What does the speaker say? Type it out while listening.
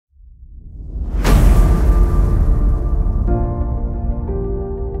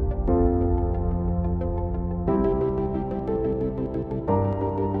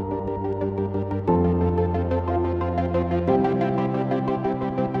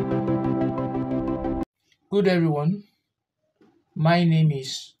Good everyone, my name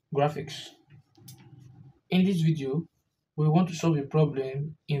is Graphics. In this video, we want to solve a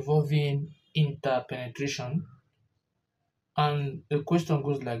problem involving interpenetration, and the question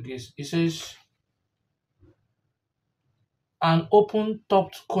goes like this. It says an open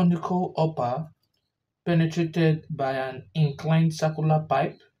topped conical upper penetrated by an inclined circular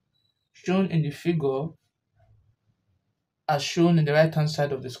pipe shown in the figure as shown in the right hand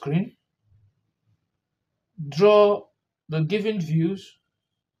side of the screen. Draw the given views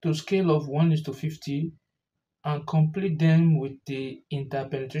to scale of 1:50 and complete them with the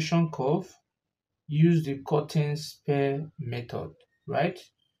interpenetration curve. Use the cutting spare method, right?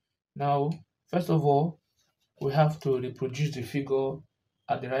 Now, first of all, we have to reproduce the figure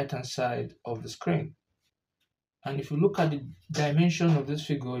at the right hand side of the screen. And if you look at the dimension of this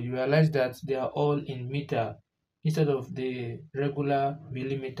figure, you realize that they are all in meter instead of the regular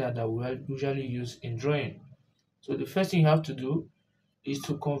millimeter that we usually use in drawing. So the first thing you have to do is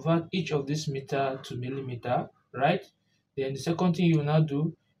to convert each of this meter to millimeter, right? Then the second thing you will now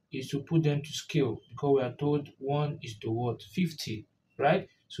do is to put them to scale because we are told 1 is to what? 50, right?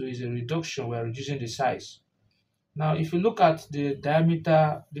 So it's a reduction, we are reducing the size. Now, if you look at the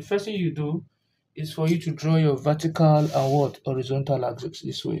diameter, the first thing you do is for you to draw your vertical and what? Horizontal axis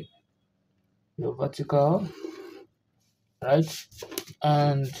this way. Your vertical, right?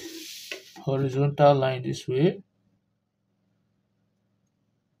 And horizontal line this way.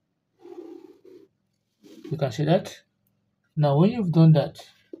 You can see that. Now, when you've done that,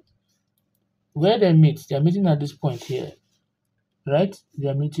 where they meet, they are meeting at this point here, right? They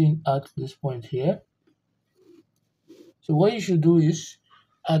are meeting at this point here. So what you should do is,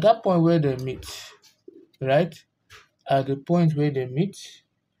 at that point where they meet, right? At the point where they meet,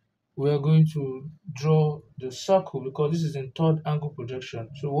 we are going to draw the circle because this is in third angle projection.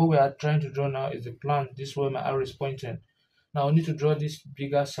 So what we are trying to draw now is the plan. This is where my arrow is pointing. Now we need to draw this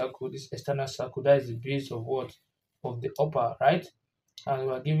bigger circle, this external circle. That is the base of what? Of the upper, right? And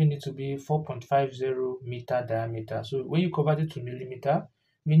we are giving it to be 4.50 meter diameter. So when you convert it to millimeter,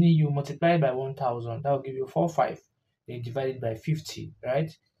 meaning you multiply it by 1000, that will give you 45. Then you divide it by 50, right?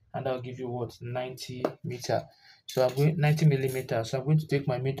 And that will give you what? 90 meter. So I'm going 90 millimeter. So I'm going to take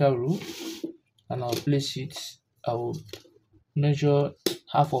my meter rule and I'll place it. I will measure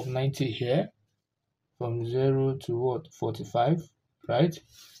half of 90 here from 0 to what? 45, right?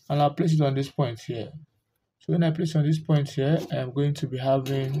 And I'll place it on this point here. So when I place on this point here, I'm going to be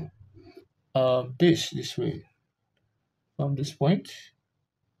having this way. From this point,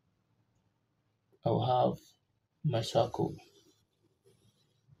 I will have my circle.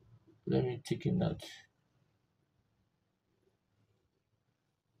 Let me take in that.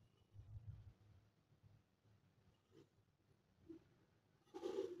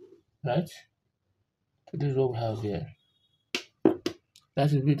 Right? So this is what we have here.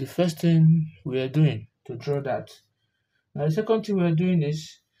 That will be the first thing we are doing to draw that. Now the second thing we are doing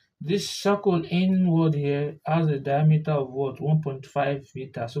is this circle inward here has a diameter of what? 1.5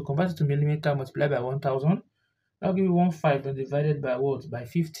 meters. So convert it to millimeter, multiply by 1000. That'll give you 15 and divided by what? By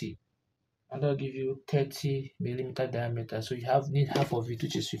 50. And that'll give you 30 millimeter diameter. So you need half of it,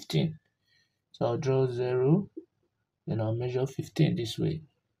 which is 15. So I'll draw 0, then I'll measure 15 this way.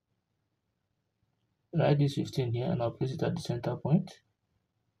 Write this 15 here and I'll place it at the center point.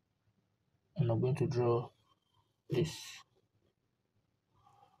 And I'm going to draw this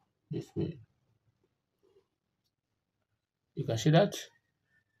way. You can see that.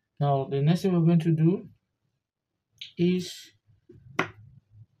 Now the next thing we're going to do is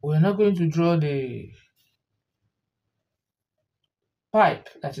we're now going to draw the pipe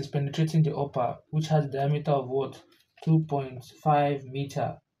that is penetrating the upper, which has a diameter of what? 2.5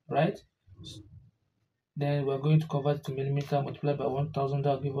 meter, right? Then we're going to convert it to millimeter, multiply by 1000,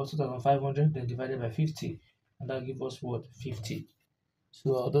 that'll give us 2500, then divided by 50, and that'll give us what? 50.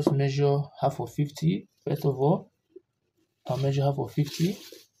 So I'll just measure half of 50. First of all, I'll measure half of 50.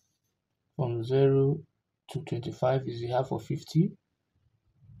 From 0 to 25 is the half of 50,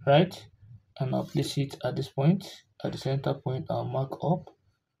 right? And I'll place it at this point. At the center point, I'll mark up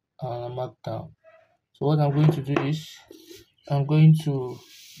and I'll mark down. So what I'm going to do is I'm going to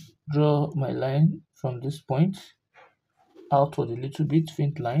draw my line from this point outward a little bit,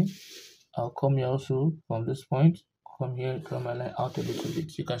 faint line. I'll come here also from this point, come here, draw my line out a little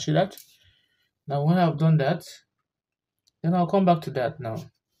bit. You can see that. Now when I've done that, then I'll come back to that now.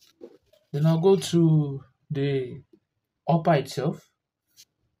 Then I'll go to the upper itself.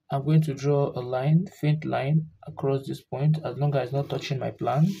 I'm going to draw a line, faint line across this point as long as it's not touching my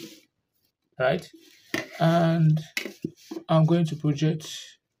plan, right? And I'm going to project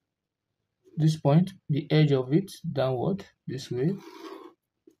this point, the edge of it downward this way,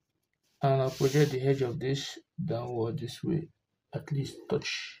 and I'll project the edge of this downward this way, at least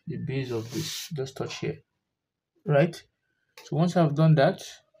touch the base of this, just touch here, right? So once I've done that,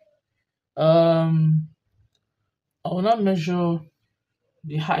 I will now measure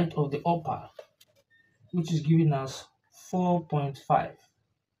the height of the upper, which is giving us 4.5,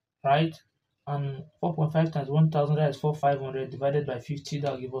 right? And 4.5 times 1000, that is 4500 divided by 50,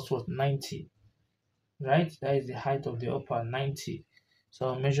 that will give us what? 90, right? That is the height of the upper, 90. So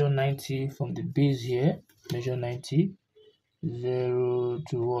I'll measure 90 from the base here, measure 90, 0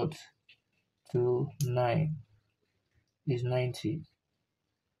 to what? To 9 is 90,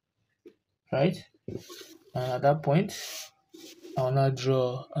 right? And at that point, I'll now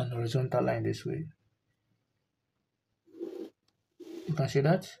draw an horizontal line this way. You can see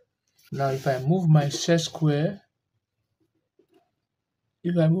that? Now if I move my set square,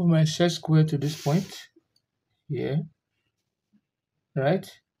 to this point here, right,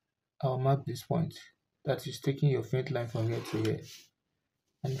 I'll mark this point. That is taking your faint line from here to here.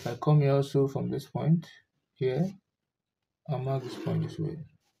 And if I come here also from this point here, I'll mark this point this way.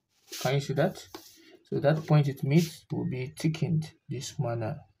 Can you see that? So that point it meets will be thickened this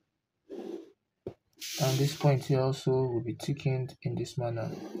manner. And this point here also will be thickened in this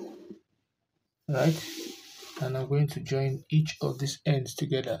manner, right? And I'm going to join each of these ends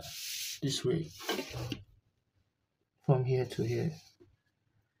together this way, from here to here,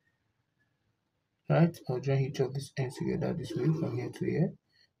 right? I'll join each of these ends together this way, from here to here,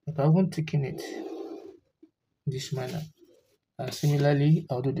 but I won't thicken it this manner. And similarly,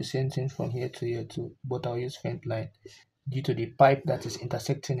 I'll do the same thing from here to here too, but I'll use faint line due to the pipe that is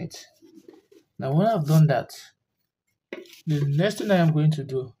intersecting it. Now when I've done that, the next thing I am going to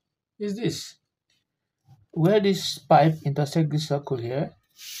do is this. Where this pipe intersects this circle here,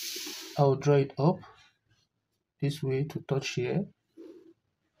 I will draw it up this way to touch here.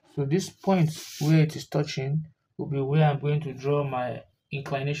 So this point where it is touching will be where I'm going to draw my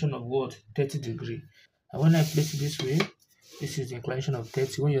inclination of what? 30 degree. And when I place it this way, this is the inclination of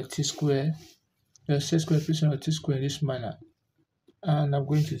 30. When your t-square, your set-square placing your t-square in this manner. And I'm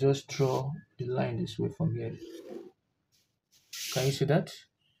going to just draw the line this way from here. Can you see that?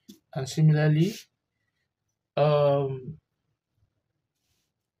 And similarly, I'll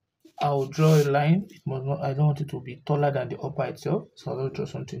draw a line. It must not, I don't want it to be taller than the upper itself, so I'll draw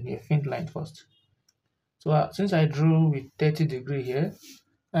something here, faint line first. So since I drew with 30 degree here,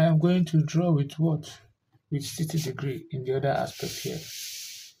 I am going to draw with what? With 60 degree in the other aspect here.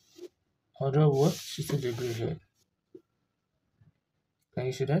 I'll draw what? 60 degree here. Can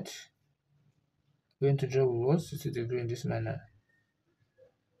you see that? I'm going to draw with what? 60 degree in this manner.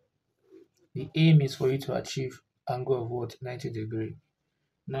 The aim is for you to achieve angle of what? 90 degree.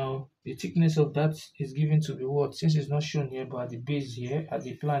 Now, the thickness of that is given to be what? Since it's not shown here, but at the base here, at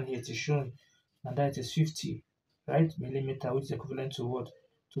the plan here, it is shown, and that is 50, right? Millimeter, which is equivalent to what?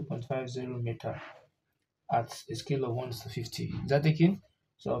 2.50 meter at a scale of 1 to 50. Is that taken?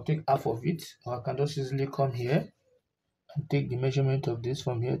 So I'll take half of it, or I can just easily come here and take the measurement of this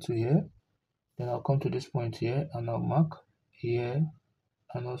from here to here. Then I'll come to this point here, and I'll mark here,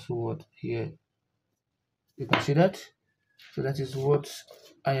 and also what? Here. You can see that? So that is what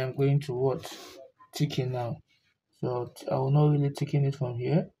I am going to what? Thicken now. So I will not really thicken it from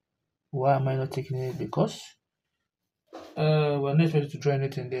here. Why am I not thickening it? Because we're not ready to draw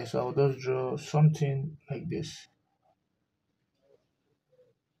anything there. So I'll just draw something like this.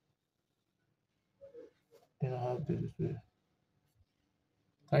 Then I'll have this way.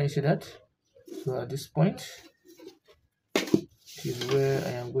 Can you see that? So at this point, this is where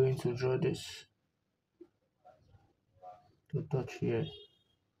I am going to draw this to touch here.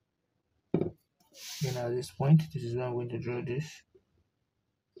 Then at this point, this is where I'm going to draw this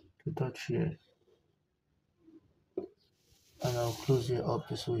to touch here. And I'll close it up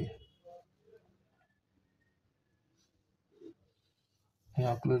this way. And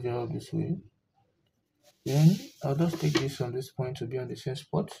I'll close it up this way. Then I'll just take this from this point to be on the same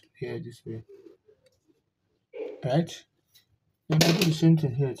spot here this way. Right? Then I'll do the same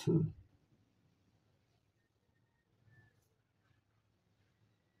thing here too.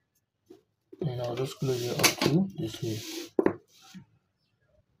 And I'll just close it up too this way.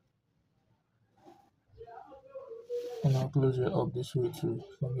 And I'll close it up this way too,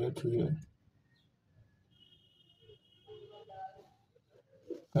 from here to here.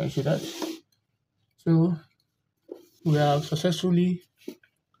 Can you see that? So we have successfully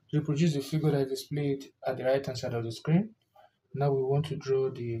reproduced the figure that is displayed at the right hand side of the screen. Now we want to draw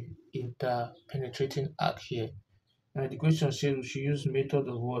the interpenetrating arc here. Now the question says we should use method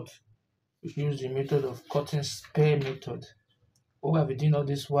of what? we use the method of cutting spare method. What we have been doing all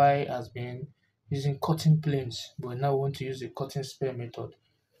this while has been using cutting planes, but now we want to use the cutting spare method.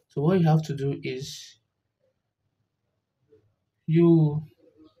 So what you have to do is you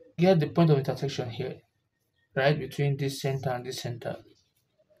get the point of intersection here, right between this center and this center.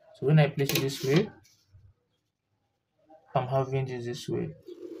 So when I place it this way, I'm having this way.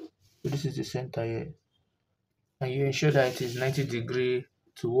 So this is the center here. And you ensure that it is 90 degree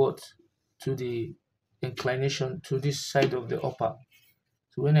to what? To the inclination to this side of the upper.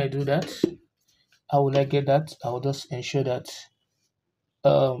 So when I do that, how will I get that? I will just ensure that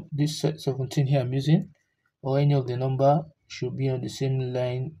this 17 here I'm using, or any of the number, should be on the same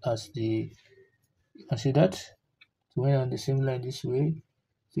line as the, you can see that. So when I'm on the same line this way,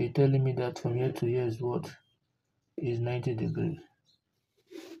 so you're telling me that from here to here is what? Is 90 degrees.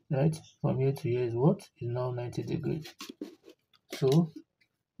 Right? From here to here is what? Is now 90 degrees. So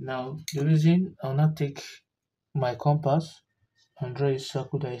now the reason I'll not take my compass and draw a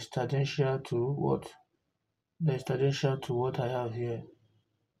circle that is tangential to what? That is tangential to what I have here.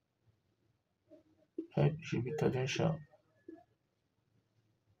 Right? It should be tangential.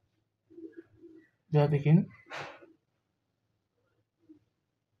 They are taken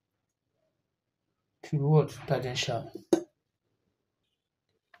to what? Tangential.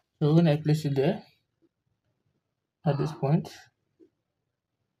 So when I place it there at this point,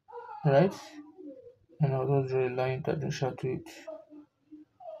 right? And I'll just draw a line tangential to it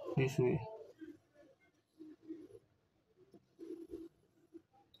this way.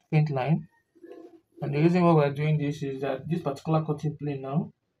 Faint line. And the reason why we're doing this is that this particular cutting plane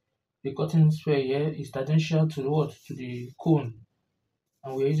now, the cutting sphere here is tangential to what? To the cone.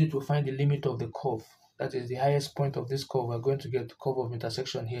 And we're using to find the limit of the curve. That is the highest point of this curve. We're going to get the curve of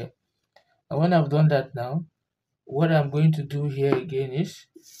intersection here. And when I've done that now, what I'm going to do here again is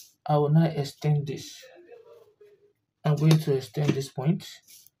I will now extend this. I'm going to extend this point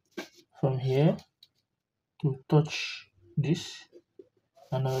from here to touch this,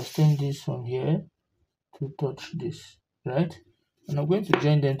 and I'll extend this from here to touch this, right? And I'm going to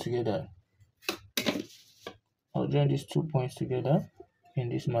join them together. I'll join these 2 points together in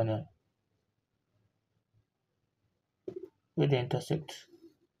this manner where they intersect.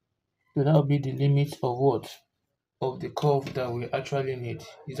 So that will be the limit of what? Of the curve that we actually need.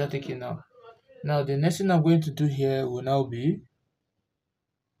 Is that taken now? Now the next thing I'm going to do here will now be,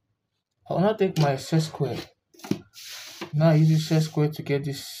 I will now take my set square. Now I use this set square to get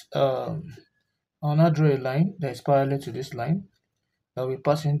this. I'll now draw a line that is parallel to this line that will be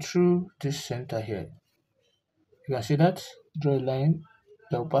passing through this center here. You can see that. Draw a line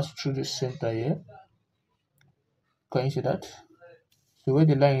that will pass through this center here. Can you see that? So where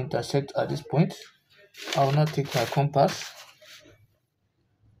the line intersects at this point, I will now take my compass.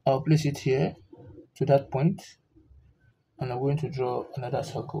 I'll place it here to that point, and I'm going to draw another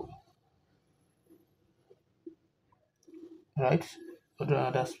circle. Right? I'll draw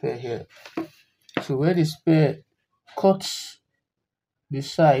another sphere here. So where the sphere cuts the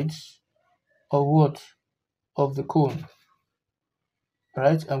sides of what? Of the cone.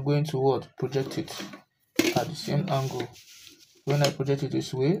 Right? I'm going to what? Project it at the same angle. When I project it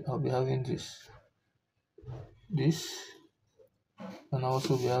this way, I'll be having this, and I'll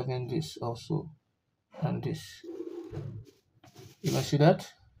also be having this also, and this. You can see that.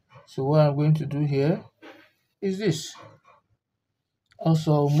 So what I'm going to do here is this.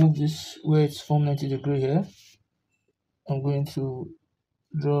 Also, I'll move this where it's from 90 degree here. I'm going to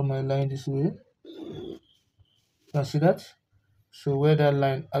draw my line this way. You can see that. So where that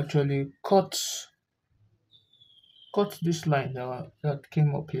line actually cuts this line that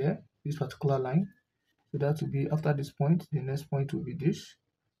came up here, this particular line. So that will be after this point. The next point will be this,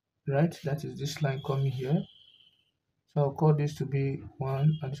 right? That is this line coming here. So I'll call this to be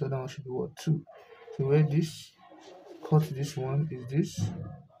 1, and this other one should be what? 2. So where this cut this one is this,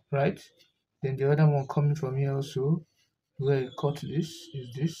 right? Then the other one coming from here also, where it cut this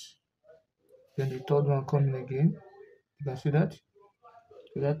is this. Then the third one coming again. You can see that.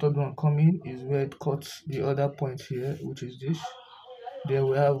 So that third one coming is where it cuts the other point here, which is this. Then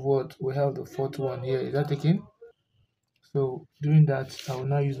we have what? We have the fourth one here. Is that taken? So doing that, I will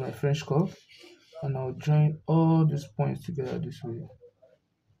now use my French curve, and I'll join all these points together this way.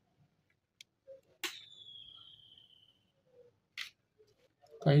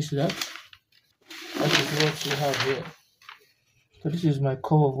 Can you see that? That is what we have here. So this is my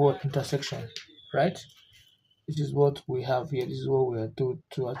curve of what? Intersection, right? This is what we have here. This is what we are told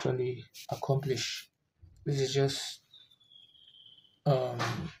to actually accomplish. This is just um,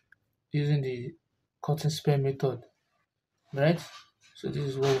 using the cutting spare method, right? So this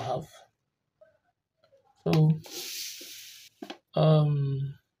is what we have. So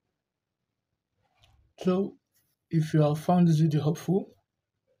um so if you have found this video helpful,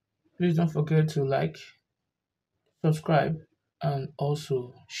 please don't forget to like, subscribe, and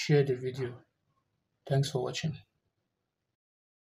also share the video. Thanks for watching.